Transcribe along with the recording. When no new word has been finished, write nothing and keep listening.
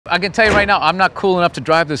I can tell you right now, I'm not cool enough to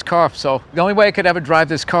drive this car, so the only way I could ever drive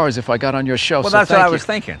this car is if I got on your show. Well, so that's what I thank was you.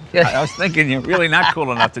 thinking. Yeah. I was thinking you're really not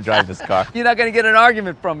cool enough to drive this car. You're not going to get an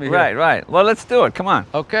argument from me here. Right, right. Well, let's do it. Come on.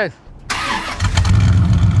 Okay.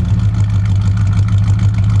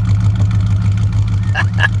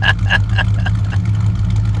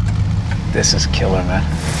 This is killer, man.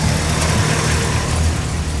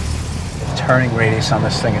 The turning radius on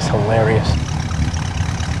this thing is hilarious.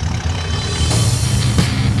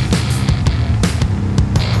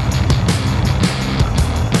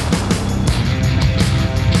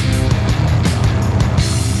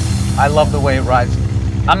 I love the way it rides.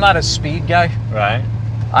 I'm not a speed guy. Right.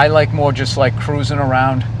 I like more just like cruising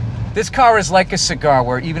around. This car is like a cigar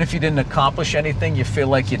where even if you didn't accomplish anything, you feel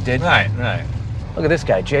like you did. Right, right. Look at this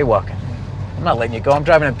guy, jaywalking. I'm not letting you go. I'm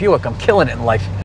driving a Buick. I'm killing it in life.